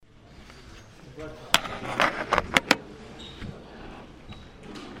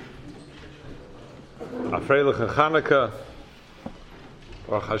Freilich and Chanukah,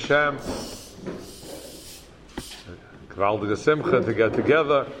 Baruch Hashem, Gewaldige Simcha to get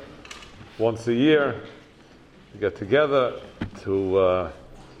together once a year, to get together to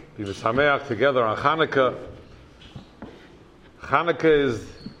be V'sameach together on Chanukah. Chanukah is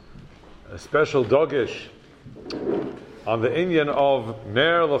a special dogish on the inyan of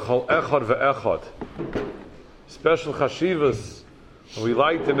Ner L'chol Echad Ve'echad. Special chashivas, and we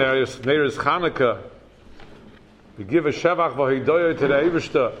like the Neris Chanukah. We give a shevach v'hidoyah to the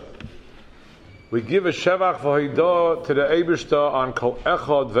Eibishter. We give a shevach v'hidoyah to the Eibishter on kol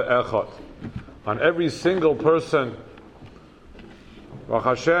echad ve'echad, on every single person. Baruch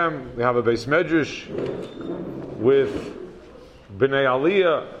Hashem, we have a Beis Medrash with Bnei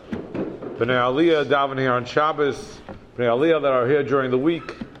Aliyah davening here on Shabbos, Bnei Aliyah that are here during the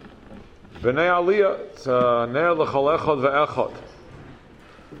week. Bnei Aliyah, it's ner l'chol echad ve'echad.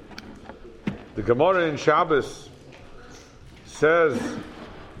 The Gemara in Shabbos says,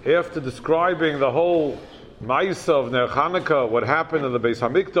 after describing the whole Ma'isa of Ner Chanukah, what happened in the Beis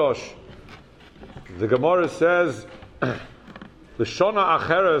Hamikdash, the Gemara says, L'shona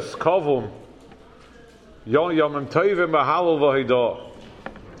acheres kavum yomim tovim b'halal v'hidah.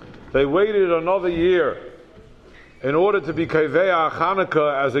 They waited another year in order to be Kaveh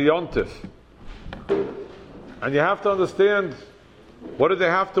Chanukah as a yontif. And you have to understand, what did they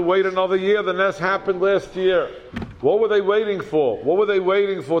have to wait another year? The Ness happened last year. What were they waiting for? What were they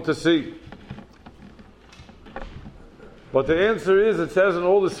waiting for to see? But the answer is, it says in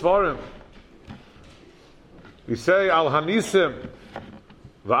all the Sfarim, we say, Al Hanisim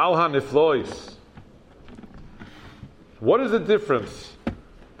V'al Haniflois. What is the difference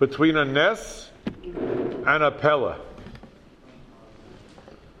between a Ness and a Pella?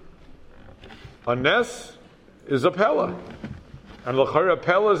 A Ness is a Pella, and l'chara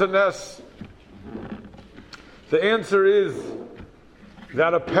Pella is a Ness. The answer is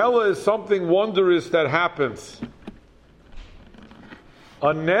that a Pella is something wondrous that happens.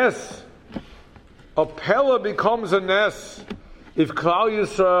 A Ness, a Pella becomes a Ness if Klal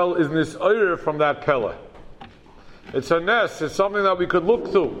Yisrael is nis'ayr from that Pella. It's a Ness, it's something that we could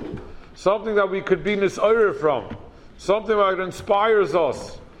look to, something that we could be nis'ayr from, something that inspires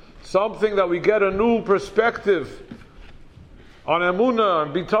us, something that we get a new perspective on Emunah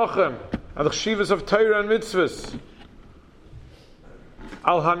and Bitachon and the chshivas of Torah and mitzvahs.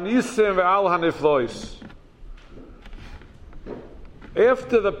 Al Hanisim ve'al Haniflois.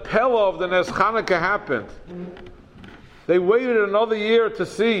 After the Pella of the Nes Chanukah happened, they waited another year to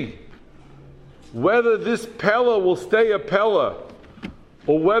see whether this Pella will stay a Pella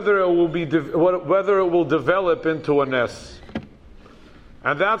or whether it will develop into a Nes.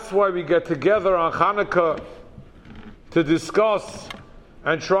 And that's why we get together on Chanukah to discuss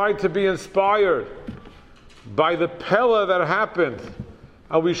and try to be inspired by the Pella that happened,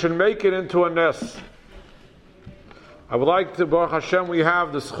 and we should make it into a Nes. I would like to, Baruch Hashem, we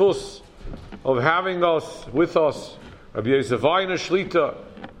have the schus of having us with us, Rabbi Yosef Weiner Shlita.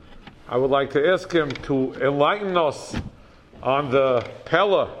 I would like to ask him to enlighten us on the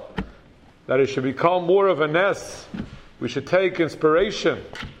Pella, that it should become more of a Nes. We should take inspiration.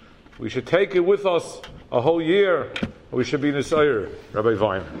 We should take it with us a whole year. We should be nis'ayr, Rabbi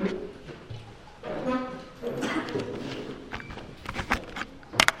Weiner.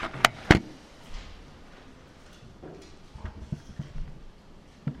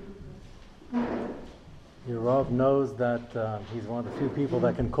 Your Rav knows that he's one of the few people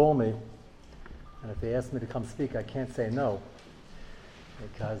that can call me, and if they ask me to come speak, I can't say no,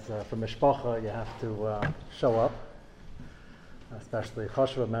 because for mishpacha you have to show up, especially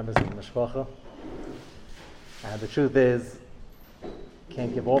chashuva members of the mishpacha. And the truth is,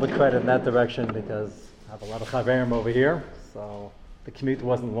 can't give all the credit in that direction because I have a lot of chaverim over here, so the commute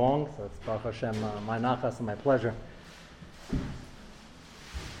wasn't long, so it's Baruch Hashem, my nachas and my pleasure.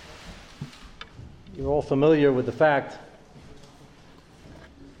 You're all familiar with the fact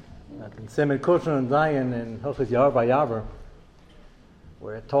that in Siman Kufrin and Dayan in Hilchos Yaar V'Yaver,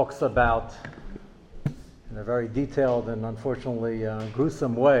 where it talks about, in a very detailed and unfortunately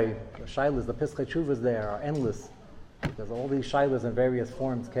gruesome way, the shaylas, the Pischei Teshuvos there are endless, because all these shaylas in various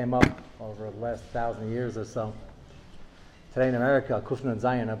forms came up over the last 1,000 years or so. Today in America, Kufrin and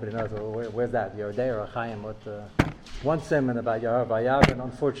Zion, nobody knows where's that, Yordei or Chaim, what one siman about Yaar V'Yaver, and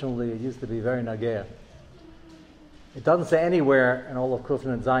unfortunately it used to be very nagea. It doesn't say anywhere in all of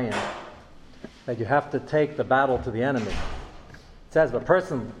Kufrin and Zion that you have to take the battle to the enemy. It says if a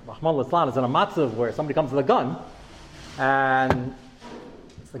person, Rahman al-Islam, is in a matzav where somebody comes with a gun and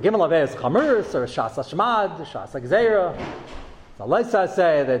the Gimel Aveis Chamurus, or Shas HaShmad, Shas HaGzeira. The Leisa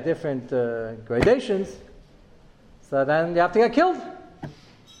say there are different gradations. So then you have to get killed.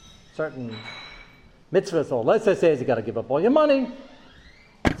 Certain mitzvahs, or Leisa says you got to give up all your money.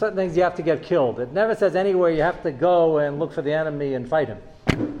 Certain things you have to get killed. It never says anywhere you have to go and look for the enemy and fight him.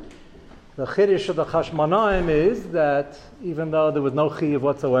 The chiddush of the Chashmonaim is that even though there was no chiyuv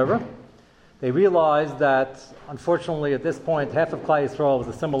whatsoever, they realized that, unfortunately, at this point, half of Klal Yisrael was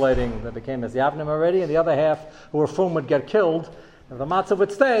assimilating. They became as Yavnim already, and the other half, who were from, would get killed. If the matzah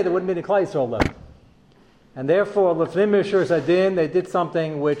would stay, there wouldn't be any Klal Yisrael left. And therefore, Lefnim Mishur Sadin, they did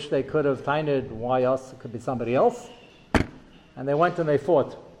something which they could have tainted, why us? It could be somebody else. And they went and they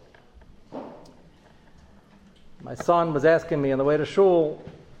fought. My son was asking me on the way to shul,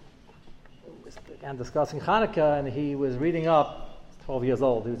 we began discussing Hanukkah, and he was reading up, 12 years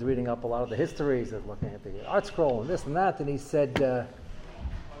old, he was reading up a lot of the histories, he was looking at the art scroll and this and that, and he said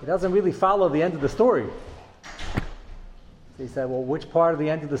he doesn't really follow the end of the story. So he said, well, which part of the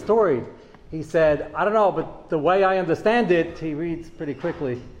end of the story? He said, I don't know, but the way I understand it, he reads pretty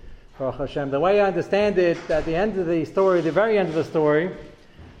quickly, Baruch Hashem, the way I understand it, at the end of the story, the very end of the story,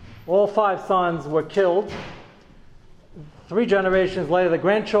 all 5 sons were killed. 3 generations later, the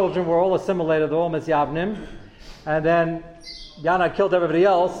grandchildren were all assimilated, they're all Misyavnim, and then Yana killed everybody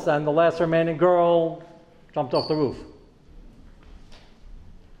else, and the last remaining girl jumped off the roof.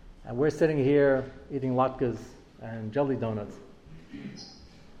 And we're sitting here eating latkes and jelly donuts.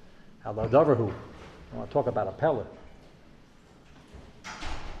 Hello, Doverhu. I want to talk about a pellet.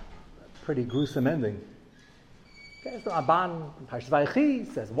 Pretty gruesome ending. Okay, so Abban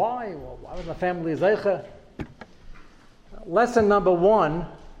Hashvaychi says, why? Well, why was the family Zeicha? Lesson number 1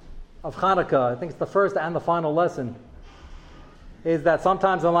 of Hanukkah, I think it's the first and the final lesson, is that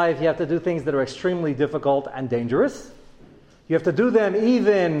sometimes in life you have to do things that are extremely difficult and dangerous. You have to do them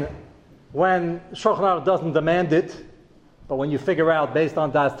even when Shulchan Aruch doesn't demand it, but when you figure out based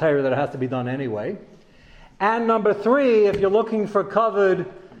on Das Torah that it has to be done anyway. And number 3, if you're looking for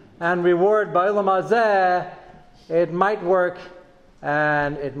kavod and reward by Olam Hazeh, it might work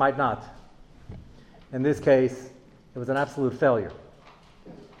and it might not. In this case, it was an absolute failure.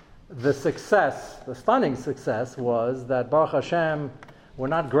 The success, the stunning success, was that Baruch Hashem, we're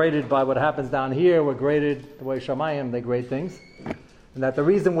not graded by what happens down here, we're graded the way Shamayim, they grade things. And that the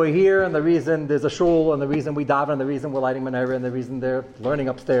reason we're here, and the reason there's a shul, and the reason we daven, and the reason we're lighting menorah, and the reason they're learning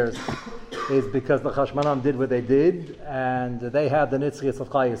upstairs, is because the Chashmonaim did what they did, and they had the nitzchias of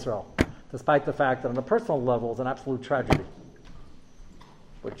Klal Yisrael, despite the fact that on a personal level it's an absolute tragedy.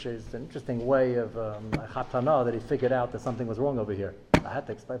 Which is an interesting way of Chatana that he figured out that something was wrong over here. I had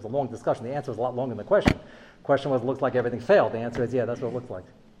to explain. It was a long discussion. The answer was a lot longer than the question. The question was, it looks like everything failed. The answer is, yeah, that's what it looks like.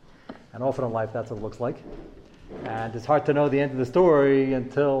 And often in life, that's what it looks like. And it's hard to know the end of the story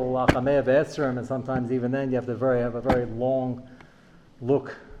until Achamei Be'esrim, and sometimes even then you have to have a very long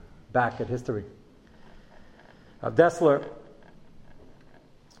look back at history. Dessler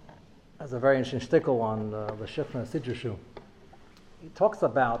has a very interesting shtickle on the Shifna Sidrashu. He talks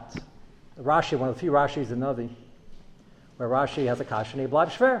about Rashi, one of the few Rashis in Navi, where Rashi has a kasha and he blab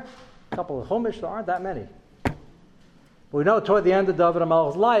shver. A couple of chumash, there aren't that many. But we know toward the end of David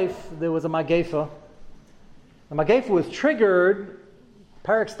HaMelech's life, there was a Magefa. The Magefa was triggered.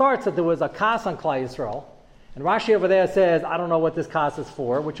 Parak starts that there was a kas on Klal Yisrael. And Rashi over there says, I don't know what this kas is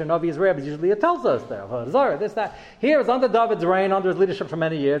for, which in Navi's rabbis usually it tells us there. This, that. Here it was under David's reign, under his leadership for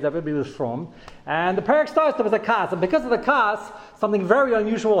many years, everybody was from. And the parak starts, there was a kas. And because of the kas, something very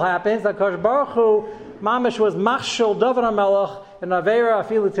unusual happens. That Kosh Baruch Hu, Mamish was machshel David HaMelech, and Avera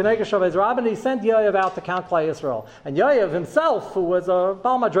Afilu Tinei Shav Ezra, and he sent Yoav out to count Klal Yisrael. And Yoav himself, who was a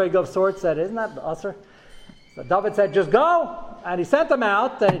Baal Madrega of sorts, said, isn't that usher? So David said, just go. And he sent them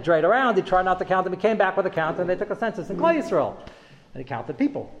out, and he drayed around, he tried not to count them, he came back with a count, and they took a census in Klal Yisrael. And he counted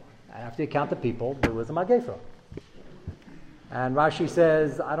people. And after he counted people, there was a Magefa. And Rashi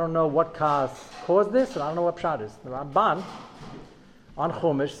says, I don't know what kas caused this, and I don't know what pshat is. The Ramban on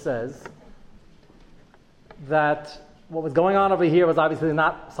Chumash says that what was going on over here was obviously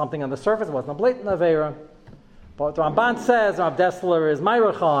not something on the surface, it wasn't a blatant Avera. But the Ramban says, Rav Dessler is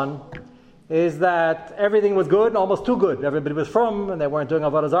Meirachan, is that everything was good, almost too good. Everybody was from, and they weren't doing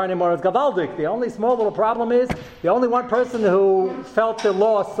Avodah Zarah anymore. It was Gavaldik. The only small little problem is, the only one person who felt the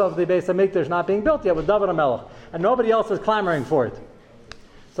loss of the Beis HaMikdash not being built yet was David HaMelech, and nobody else was clamoring for it.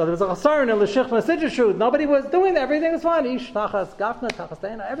 So there was a concern in the Shechna Sidrashut. Nobody was doing that. Everything was fine. Ish, Tachas, Gafna, Tachas,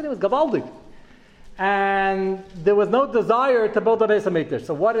 Teina. Everything was Gavaldik. And there was no desire to build a Beis HaMikdash.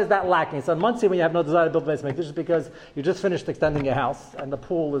 So what is that lacking? So in Muncie, when you have no desire to build a Beis HaMikdash, it's because you just finished extending your house, and the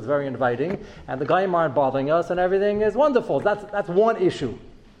pool is very inviting, and the Goyim aren't bothering us, and everything is wonderful. That's one issue.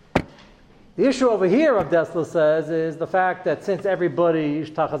 The issue over here, Rav Dessler says, is the fact that since everybody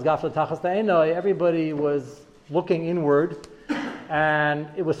was looking inward, and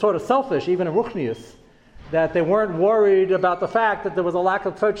it was sort of selfish, even in Ruchnius, that they weren't worried about the fact that there was a lack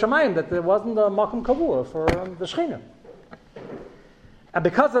of Tzot Shamayim, that there wasn't a Makom Kavua for the Shechina. And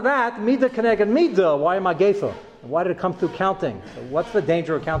because of that, Midah Keneged Midah, why am I Gefa? Why did it come through counting? So what's the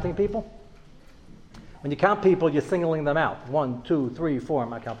danger of counting people? When you count people, you're singling them out. 1, 2, 3, 4. I'm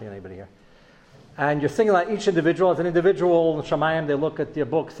not counting anybody here. And you're singling out each individual. As an individual, in Shamayim, they look at your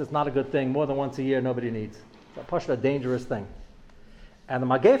books. It's not a good thing. More than once a year, nobody needs. It's a dangerous thing. And the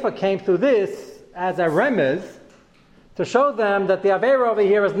Magefa came through this as a remez to show them that the Aveira over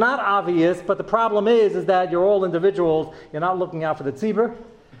here is not obvious, but the problem is that you're all individuals. You're not looking out for the tzibur,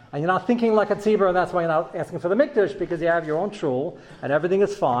 and you're not thinking like a tzibur, and that's why you're not asking for the mikdash, because you have your own shul, and everything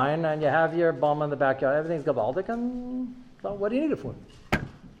is fine, and you have your bum in the backyard, everything's gavaldik, and so what do you need it for?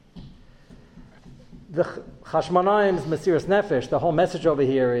 The Chashmonaim's Mesiras Nefesh, the whole message over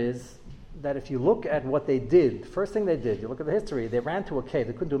here is that if you look at what they did, first thing they did, you look at the history, they ran to a cave.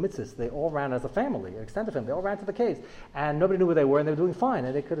 They couldn't do mitzvahs. They all ran as a family, an extended family. They all ran to the caves. And nobody knew where they were, and they were doing fine.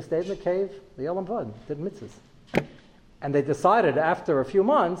 And they could have stayed in the cave, the Elam Vad, did mitzvahs. And they decided after a few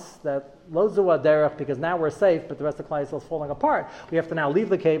months that lo zu derech, because now we're safe, but the rest of Klal Yisrael is falling apart, we have to now leave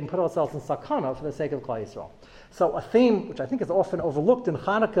the cave and put ourselves in sakana for the sake of Klal Yisrael. So a theme, which I think is often overlooked in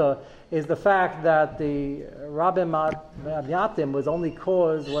Hanukkah, is the fact that the Rabbi Ma'atim was only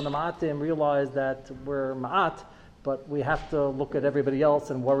caused when the Ma'atim realized that we're Ma'at, but we have to look at everybody else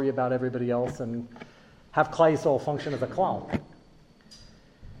and worry about everybody else and have Klal Yisrael function as a klal.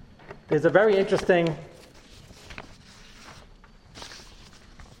 There's a very interesting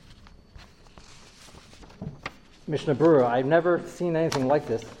Mishnah Berurah. I've never seen anything like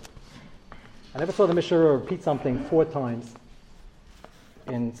this. I never saw the Mishnah Berurah repeat something 4 times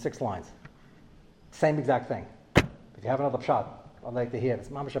in 6 lines. Same exact thing. If you have another pshat, I'd like to hear it. It's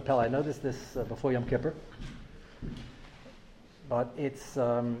Mamash Appel. I noticed this before Yom Kippur. But it's,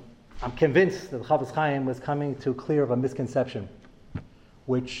 I'm convinced that the Chafetz Chaim was coming to clear of a misconception,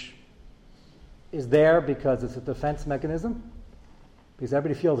 which is there because it's a defense mechanism, because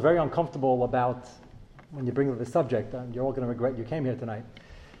everybody feels very uncomfortable about when you bring up the subject, and you're all going to regret you came here tonight.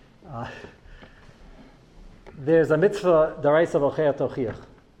 There's a mitzvah, d'oraisa v'ocheach tochiach.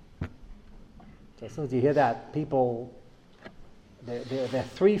 So as soon as you hear that, people, there are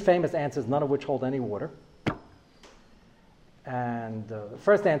 3 famous answers, none of which hold any water. And the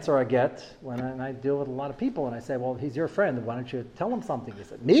first answer I get when I deal with a lot of people, and I say, well, he's your friend, why don't you tell him something? He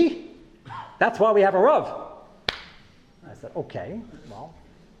said, me? That's why we have a Rav. I said, okay, well,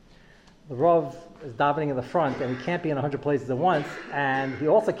 the Rav is davening in the front, and he can't be in 100 places at once, and he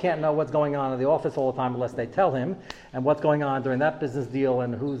also can't know what's going on in the office all the time unless they tell him, and what's going on during that business deal,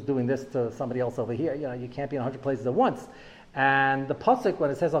 and who's doing this to somebody else over here. You know, you can't be in 100 places at once. And the pasuk, when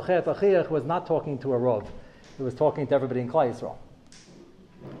it says Ocheach Tochiach, was not talking to a Rav. It was talking to everybody in Klal Yisrael.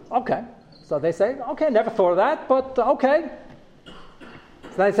 Okay. So they say, okay, never thought of that, but okay.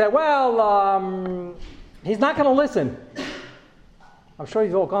 So they say, well, he's not going to listen. I'm sure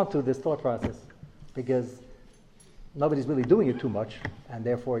you've all gone through this thought process because nobody's really doing it too much, and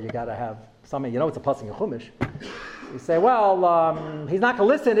therefore you got to have something. You know, it's a pasuk in Chumash. You say, well, he's not going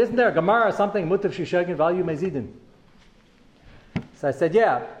to listen. Isn't there a Gemara or something? Mutav shishagin value mezidin. So I said,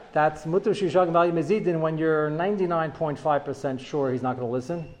 yeah, that's mutav shishagin value mezidin when you're 99.5% sure he's not going to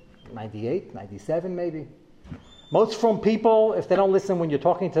listen. 98, 97 maybe. Most from people, if they don't listen when you're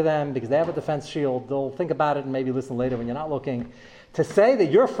talking to them because they have a defense shield, they'll think about it and maybe listen later when you're not looking. To say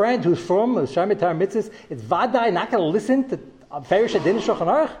that your friend who's Sharmei Torah Mitzvahs is vadai not going to listen to Ferish Adin Shulchan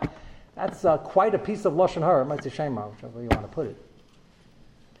Aruch, that's quite a piece of Lashon Hara, Mitzvah Shema, whichever you want to put it.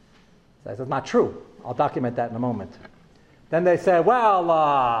 So I said, it's not true. I'll document that in a moment. Then they say, well,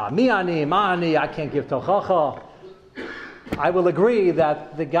 ma'ani, I can't give tochacha. I will agree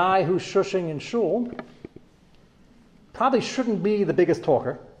that the guy who's shushing in shul probably shouldn't be the biggest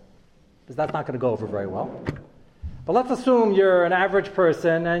talker, because that's not going to go over very well. But let's assume you're an average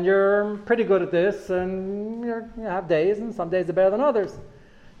person and you're pretty good at this, and you have days, and some days are better than others.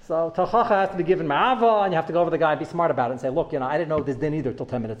 So tochacha has to be given ma'ava, and you have to go over to the guy and be smart about it and say, look, I didn't know this din either till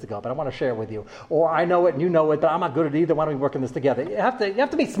 10 minutes ago, but I want to share it with you. Or I know it and you know it, but I'm not good at it either. Why don't we work on this together? You have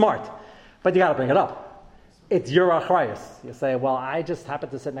to be smart, but you got to bring it up. It's your achrayus. You say, well, I just happen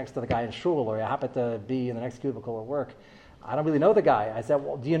to sit next to the guy in shul, or I happen to be in the next cubicle at work. I don't really know the guy. I said,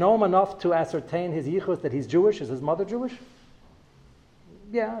 well, do you know him enough to ascertain his yichus, that he's Jewish? Is his mother Jewish?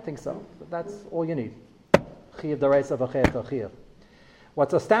 Yeah, I think so. But that's all you need. Chiyav d'oraisa v'ocheach tochiach.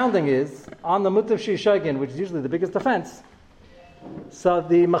 What's astounding is, on the mutav shishagin, which is usually the biggest defense, So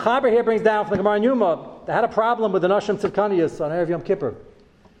the Mechaber here brings down from the Gemara in Yuma, they had a problem with the Nashim Tzidkaniyos on Erev Yom Kippur.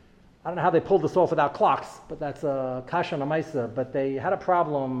 I don't know how they pulled this off without clocks, but that's a kasha and a maisa. But they had a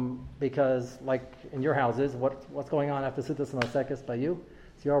problem because, like in your houses, what's going on after Sudas and Osekes by you?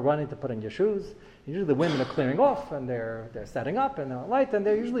 So you're all running to put in your shoes. Usually the women are clearing off and they're setting up and they're light and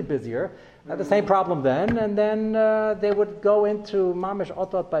they're usually busier. They had the same problem then, and then they would go into Mamish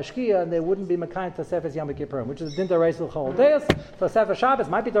Otot Bashkia and they wouldn't be Mekayim Tosefes Yom Kippurim, which is Din D'Oraisa L'Chol Deis. Tosefes Shabbos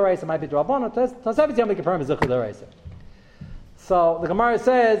might be D'Oraisa, might be D'Rabbanan. Tosefes Yom Kippurim is Zichud D'Oraisa. So the Gemara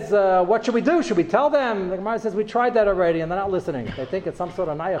says, what should we do? Should we tell them? The Gemara says, we tried that already and they're not listening. They think it's some sort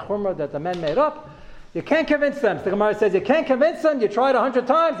of Naya Chumrah that the men made up. You can't convince them. So the Gemara says, you can't convince them. You tried 100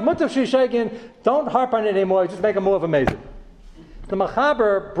 times. Mutav Shishegin. Don't harp on it anymore. Just make them more of a mazer. The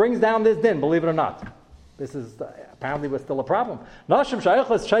Mechaber brings down this din, believe it or not. This is apparently was still a problem. Nashim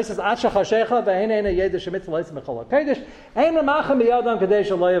shayachas chaises acha chashecha ve'ein yeda shemitz leisim mechol hakedesh ein lemachem biyadam kadesh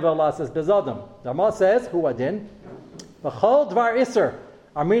aloyev alasas bezadam. The Rama says, who adin? V'chol dvar iser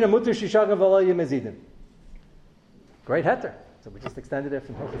amrina mutar shishagim v'lo yemezidin. Great heter. So we just extended it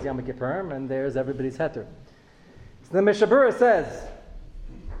from Hilchos Yom Kippurim, and there's everybody's heter. So the Mishabura says,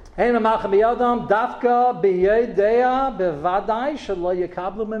 Ein lemachem biyadam dafka biyedea bevadai shelo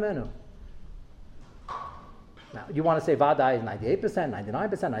yekablu mimenu. Now, you want to say Vadai is 98%,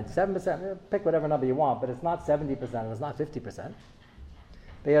 99%, 97%, pick whatever number you want, but it's not 70% and it's not 50%.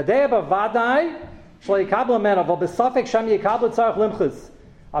 The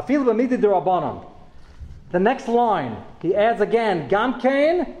next line, he adds again,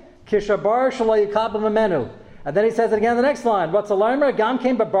 Gamkein kishabar shelo yikablu mimenu. And then he says it again in the next line, what's a limer?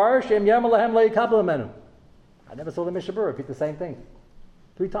 Gamkein babar shem yem alehem lo yikablu mimenu. I never saw the Mishabur repeat the same thing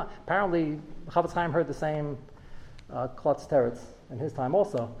 3 times. Apparently, Chavetz Chaim heard the same Klotz Teretz in his time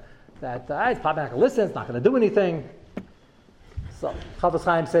also, that it's probably not going to listen, it's not going to do anything. So Chavetz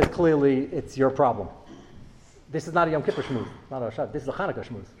Chaim says clearly it's your problem. This is not a Yom Kippur shmuz, not a Shabbat. This is a Chanukah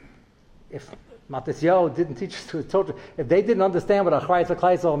shmuz. If Matisyahu didn't teach us to his children, if they didn't understand what Achrayus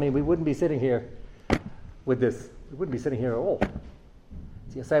V'Klaisol mean, we wouldn't be sitting here with this. We wouldn't be sitting here at all.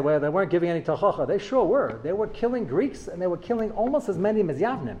 So you say, well, they weren't giving any Tochacha. They sure were. They were killing Greeks, and they were killing almost as many as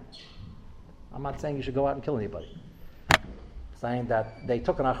Yavnim. I'm not saying you should go out and kill anybody. Saying that they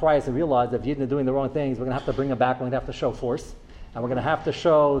took an achrayas and realized that if Yidden are doing the wrong things, we're going to have to bring them back, we're going to have to show force, and we're going to have to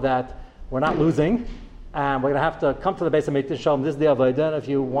show that we're not losing, and we're going to have to come to the base of Mikdash, show them this is the Avodah, and if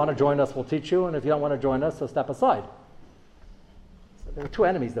you want to join us, we'll teach you, and if you don't want to join us, so step aside. So there were 2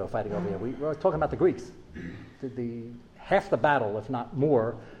 enemies that were fighting over here. We were talking about the Greeks. Half the battle, if not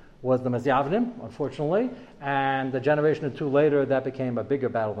more, was the Mezyavnim, unfortunately, and the generation or 2 later, that became a bigger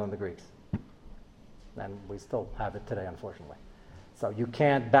battle than the Greeks. And we still have it today, unfortunately. So you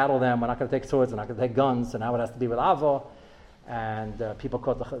can't battle them. We're not going to take swords. We're not going to take guns. So now it has to be with Avo. And people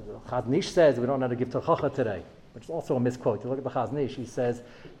quote the Chazon Ish says we don't know how to give Tochacha today, which is also a misquote. You look at the Chazon Ish, he says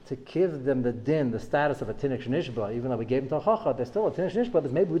to give them the din, the status of a Tinnik Shnishba, even though we gave them Tochacha, they're still a Tinnik Shnishba,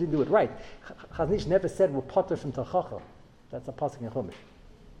 but maybe we didn't do it right. Chazon Ish never said we're potter from Tochacha. That's a pasuk in Chumash.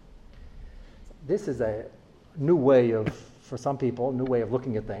 This is a new way of, for some people, new way of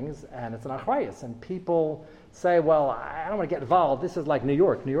looking at things, and it's an achrayas. And people say, well, I don't want to get involved. This is like New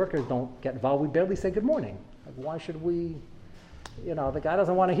York. New Yorkers don't get involved. We barely say good morning. Like, why should we, the guy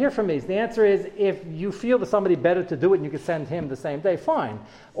doesn't want to hear from me. So the answer is, if you feel there's somebody better to do it and you can send him the same day, fine.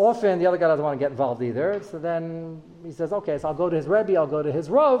 Often the other guy doesn't want to get involved either. So then he says, okay, so I'll go to his Rebbe, I'll go to his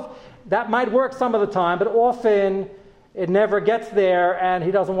Rav. That might work some of the time, but often it never gets there, and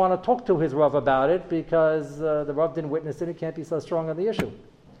he doesn't want to talk to his Rav about it because the Rav didn't witness it. He can't be so strong on the issue.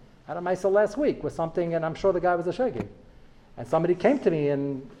 I had a Maisa last week with something, and I'm sure the guy was a shegig. And somebody came to me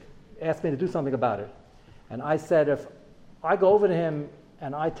and asked me to do something about it. And I said, if I go over to him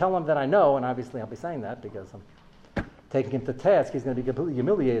and I tell him that I know, and obviously I'll be saying that because I'm taking him to task, he's going to be completely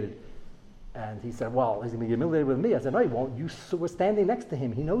humiliated. And he said, well, he's going to be humiliated with me. I said, no, he won't. You were standing next to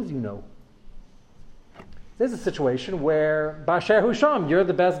him. He knows you know. There's a situation where Basher Husham, you're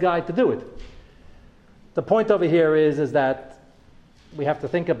the best guy to do it. The point over here is that we have to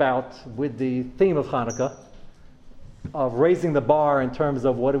think about, with the theme of Hanukkah, of raising the bar in terms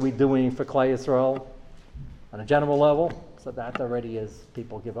of what are we doing for Klai Yisrael on a general level. So that already is,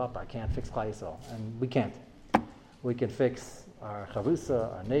 people give up. I can't fix Klai Yisrael. And we can't. We can fix our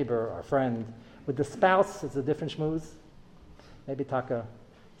chavusa, our neighbor, our friend. With the spouse, it's a different shmooze. Maybe Taka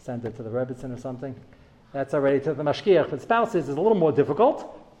send it to the Rebbitzin or something. That's already to the mashkiach. With spouses, it's a little more difficult.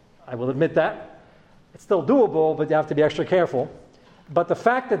 I will admit that. It's still doable, but you have to be extra careful. But the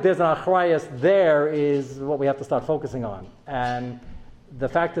fact that there's an achrayas there is what we have to start focusing on. And the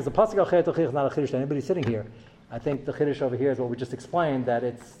fact is, the pasuk al-chayet al-chich is not a chiddush to anybody sitting here. I think the Chiddush over here is what we just explained, that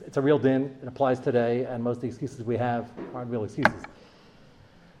it's a real din, it applies today, and most of the excuses we have aren't real excuses.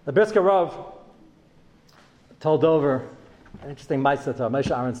 The Brisker Rav told over an interesting Maisa to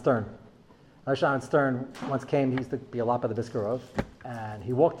Moshe Aaron Stern. Moshe Aaron Stern once came, he used to be a lot by the Brisker Rav, and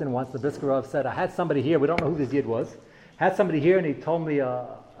he walked in once, the Brisker Rav said, I had somebody here, we don't know who this Yid was, had somebody here and he told me a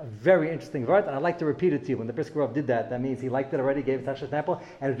very interesting word, and I'd like to repeat it to you. When the Brisker Rav did that, that means he liked it already, gave it to example,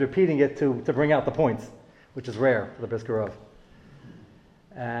 and is repeating it to bring out the points, which is rare for the Brisker Rav.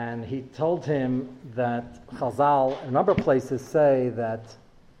 And he told him that Chazal, in a number of places, say that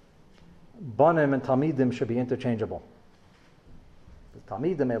Banim and Talmidim should be interchangeable.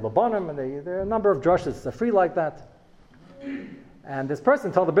 Talmidim, Elabanim, and there are a number of drushes that are free like that. And this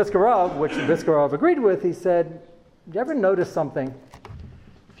person told the Brisker Rav, which the Brisker Rav agreed with, he said, you ever notice something?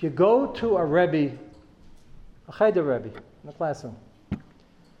 If you go to a Rebbe, a Cheder Rebbe, in the classroom,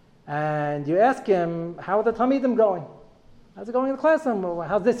 and you ask him, how are the Talmidim going? How's it going in the classroom?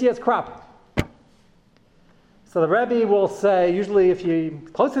 How's this year's crop? So the Rebbe will say, usually if you're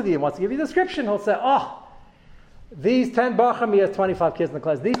close to the Yid, wants to give you a description, he'll say, these 10 Bacham, he has 25 kids in the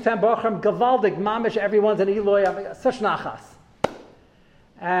class, these 10 Bacham, Gavaldik, Mamish, everyone's an Eloi, such nachas.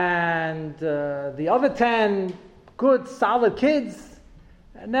 And the other 10, good, solid kids.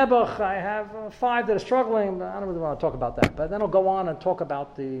 Nebuch, I have 5 that are struggling, but I don't really want to talk about that. But then he'll go on and talk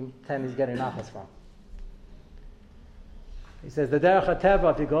about the 10 he's getting nachas from. He says, the Derech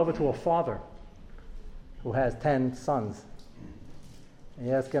HaTeva, if you go over to a father who has 10 sons, and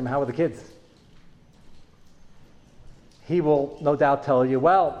you ask him, how are the kids? He will no doubt tell you,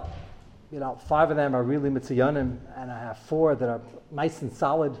 5 of them are really mitziyanim, and I have 4 that are nice and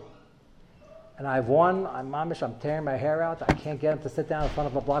solid. And I have 1, I'm tearing my hair out, I can't get him to sit down in front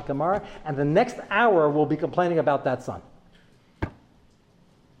of a block Gemara, and the next hour we'll be complaining about that son. So,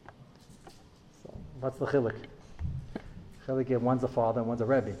 what's the chilik? Chilik, one's a father and one's a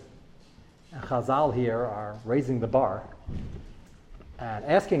Rebbe. And Chazal here are raising the bar and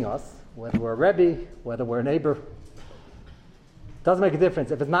asking us whether we're a Rebbe, whether we're a neighbor. Doesn't make a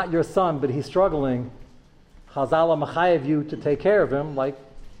difference. If it's not your son, but he's struggling, Chazal machayev you to take care of him like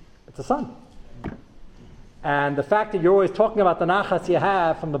it's a son. And the fact that you're always talking about the nachas you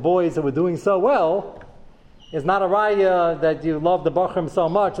have from the boys that were doing so well is not a raya that you love the bachrim so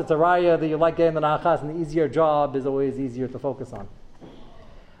much. It's a raya that you like getting the nachas, and the easier job is always easier to focus on.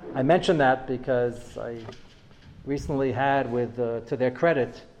 I mention that because I recently had, to their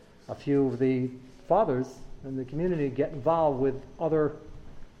credit, a few of the fathers in the community get involved with other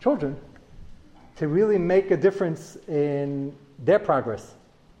children to really make a difference in their progress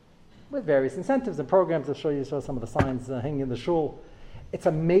with various incentives and programs. I'll show you some of the signs hanging in the shul. It's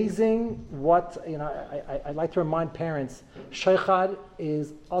amazing what, I like to remind parents, Sheikhad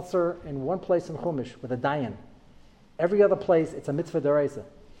is also in one place in Chumash with a dayan. Every other place, it's a mitzvah deraisa.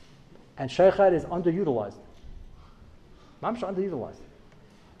 And Sheikhad is underutilized. Mamsh underutilized.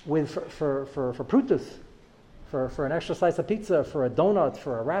 For prutus, for an extra slice of pizza, for a donut,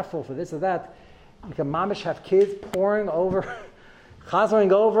 for a raffle, for this or that, you can mamish have kids pouring over,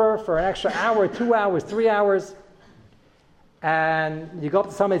 chazering over for an extra hour, 2 hours, 3 hours, and you go up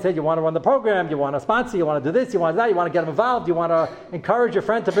to somebody and say, you want to run the program, you want to sponsor, you want to do this, you want that, you want to get them involved, you want to encourage your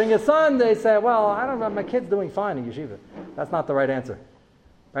friend to bring his son. They say, well, I don't know, my kid's doing fine in yeshiva. That's not the right answer.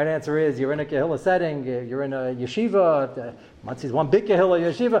 Right answer is, you're in a Kehillah setting, you're in a yeshiva, once he's one big Kehillah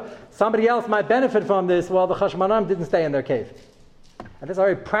yeshiva, somebody else might benefit from this. Well, the Chashmanam didn't stay in their cave. And this is a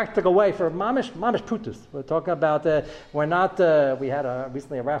very practical way for mamish prutus. We're talking about, we had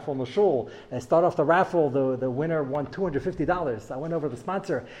recently a raffle in the shul, and I start off the raffle, the winner won $250. I went over to the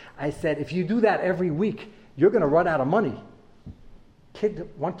sponsor, I said, if you do that every week, you're going to run out of money.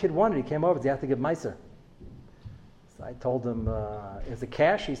 One kid won it, he came over, so you have to give meiser. I told him, is it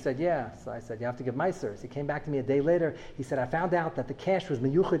cash? He said, yeah. So I said, you have to give meiser. So he came back to me a day later. He said, I found out that the cash was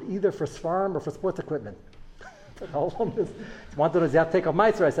miyuchid either for svarim or for sports equipment. I told him this. One thing was, you have to take off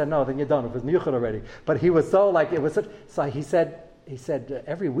meiser. I said, no, then you're done. It was miyuchid already. But he was so it was such. So he said,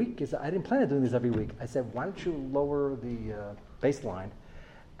 every week? He said, I didn't plan on doing this every week. I said, why don't you lower the baseline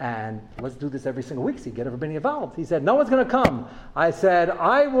and let's do this every single week so you get everybody involved. He said, no one's going to come. I said,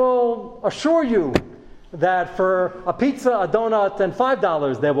 I will assure you that for a pizza, a donut, and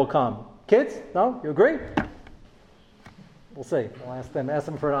 $5 they will come. Kids? No? You agree? We'll see. We'll ask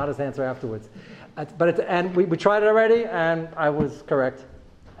them for an honest answer afterwards. And we tried it already, and I was correct.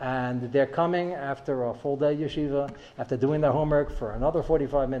 And they're coming after a full day yeshiva, after doing their homework for another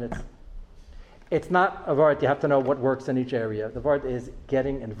 45 minutes. It's not a vart, you have to know what works in each area. The vart is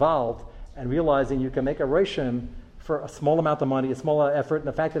getting involved and realizing you can make a reshim for a small amount of money, a small effort, and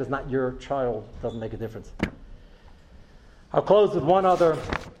the fact that it's not your child doesn't make a difference. I'll close with one other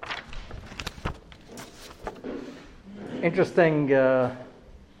interesting,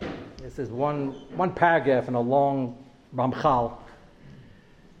 this is one paragraph in a long Ramchal,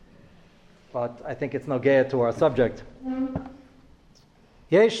 but I think it's nogea to our subject.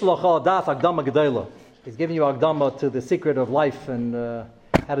 Yesh locha das agdama gedela. He's giving you agdama to the secret of life and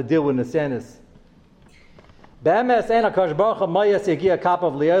how to deal with nisyanis. Be'emes ein HaKadosh Baruch Hu mayas yagia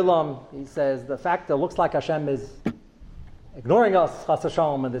kapav li'olam. He says the fact that it looks like Hashem is ignoring us, chas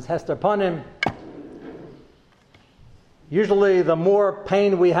v'shalom, and there's hester upon him. Usually the more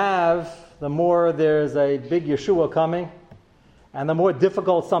pain we have, the more there's a big Yeshua coming, and the more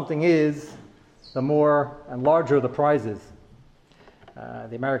difficult something is, the more and larger the prize is.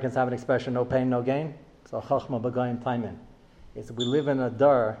 The Americans have an expression, no pain, no gain. So chachma b'gayim taimin. It's we live in a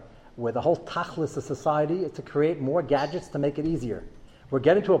dar where the whole tachlis of society is to create more gadgets to make it easier. We're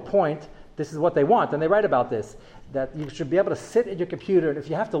getting to a point, this is what they want, and they write about this, that you should be able to sit at your computer, and if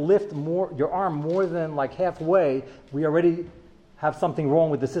you have to lift your arm more than like halfway, we already have something wrong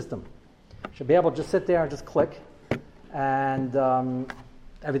with the system. You should be able to just sit there and just click, and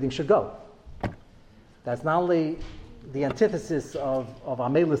everything should go. That's not only the antithesis of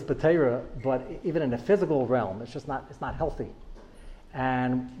Amelis Patera, but even in the physical realm, it's not healthy.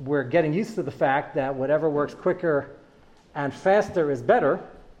 And we're getting used to the fact that whatever works quicker and faster is better.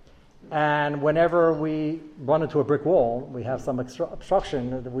 And whenever we run into a brick wall, we have some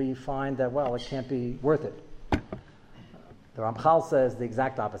obstruction, we find that, well, it can't be worth it. The Ramchal says the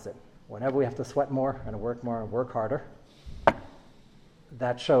exact opposite. Whenever we have to sweat more and work harder,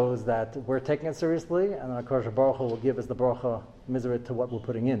 that shows that we're taking it seriously, and then HaKadosh Baruch Hu will give us the bracha miserit to what we're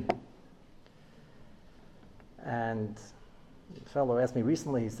putting in. And a fellow asked me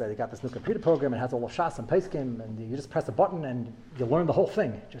recently, he said he got this new computer program, it has all the shas and peskim, and you just press a button and you learn the whole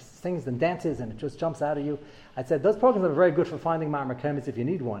thing. It just sings and dances and it just jumps out of you. I said, those programs are very good for finding Ma'amar Kemis if you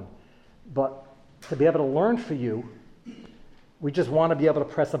need one. But to be able to learn for you, we just want to be able to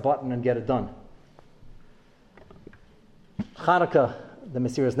press a button and get it done. Chanukah, the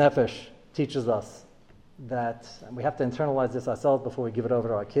Mesiras Nefesh, teaches us that, and we have to internalize this ourselves before we give it over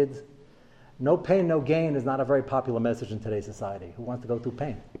to our kids, no pain, no gain is not a very popular message in today's society. Who wants to go through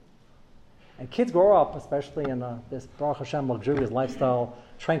pain? And kids grow up, especially in this Baruch Hashem luxurious lifestyle,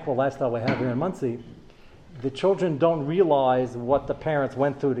 tranquil lifestyle we have here in Muncie. The children don't realize what the parents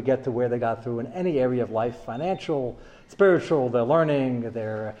went through to get to where they got through in any area of life, financial, spiritual, their learning,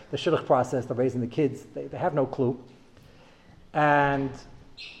 the shidduch process, the raising the kids. They have no clue. And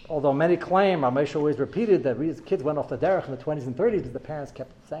although many claim, Ramesh always repeated that his kids went off the derech in the 20s and 30s because the parents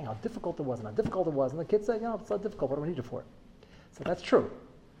kept saying how difficult it was and how difficult it was. And the kids say, it's not difficult, what do we need it for? So that's true.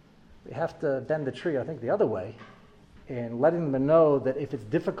 We have to bend the tree, I think, the other way in letting them know that if it's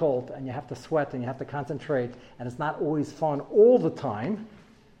difficult and you have to sweat and you have to concentrate and it's not always fun all the time,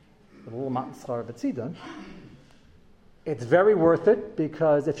 it's very worth it,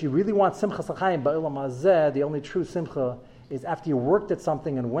 because if you really want simcha l'chaim ba'olam hazeh, the only true simcha is after you worked at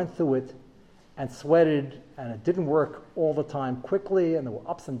something and went through it and sweated and it didn't work all the time quickly and there were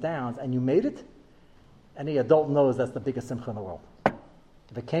ups and downs and you made it, any adult knows that's the biggest simcha in the world.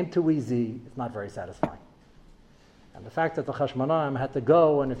 If it came too easy, it's not very satisfying. And the fact that the Chashmonaim had to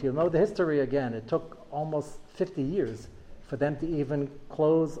go, and if you know the history again, it took almost 50 years for them to even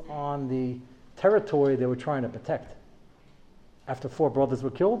close on the territory they were trying to protect. After 4 brothers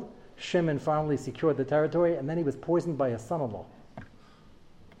were killed, Shimon finally secured the territory, and then he was poisoned by his son-in-law. Can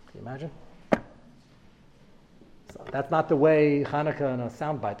you imagine? So that's not the way Hanukkah in a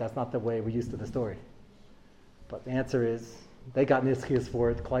soundbite. That's not the way we're used to the story. But the answer is, they got nischiyas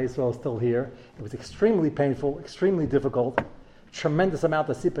for it. Klal Yisrael is still here. It was extremely painful, extremely difficult. Tremendous amount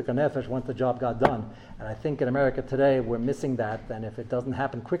of sipuk and nefesh once the job got done. And I think in America today we're missing that. And if it doesn't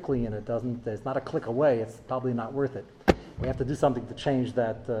happen quickly and it's not a click away, it's probably not worth it. We have to do something to change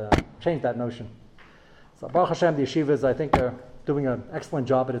that notion. So Baruch Hashem, the yeshivas, I think, are doing an excellent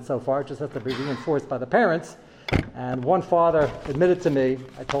job at it so far. It just has to be reinforced by the parents. And one father admitted to me,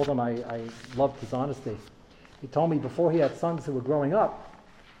 I told him I loved his honesty. He told me before he had sons who were growing up,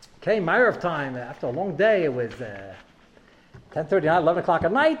 came Ma'ariv time, after a long day, it was 10:30, 11 o'clock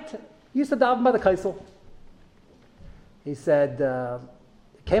at night, he used to daven by the kaisel. He said,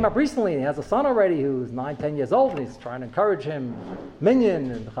 came up recently, and he has a son already who's 9, 10 years old, and he's trying to encourage him, minyan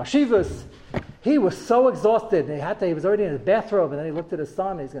and chashivas. He was so exhausted, and he was already in his bathrobe, and then he looked at his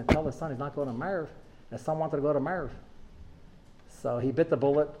son, and he's going to tell his son he's not going to Ma'ariv. His son wanted to go to Ma'ariv. So he bit the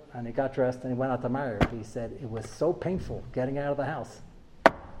bullet, and he got dressed, and he went out to Ma'ariv. He said, it was so painful getting out of the house.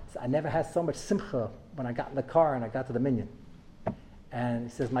 I never had so much simcha when I got in the car and I got to the minyan. And he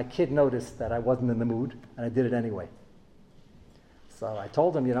says, my kid noticed that I wasn't in the mood, and I did it anyway. So I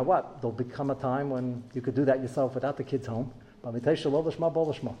told him, you know what, there'll become a time when you could do that yourself without the kids home. It's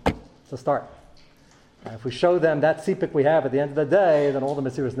a start. And if we show them that sipik we have at the end of the day, then all the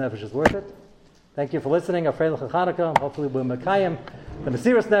Mesiras Nefesh is worth it. Thank you for listening. Afreil Chanukah. Hopefully we'll Mekayim the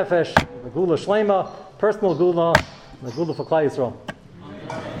Mesiras Nefesh, the Gula Shlema, personal Gula, the Gula for Klal Yisrael.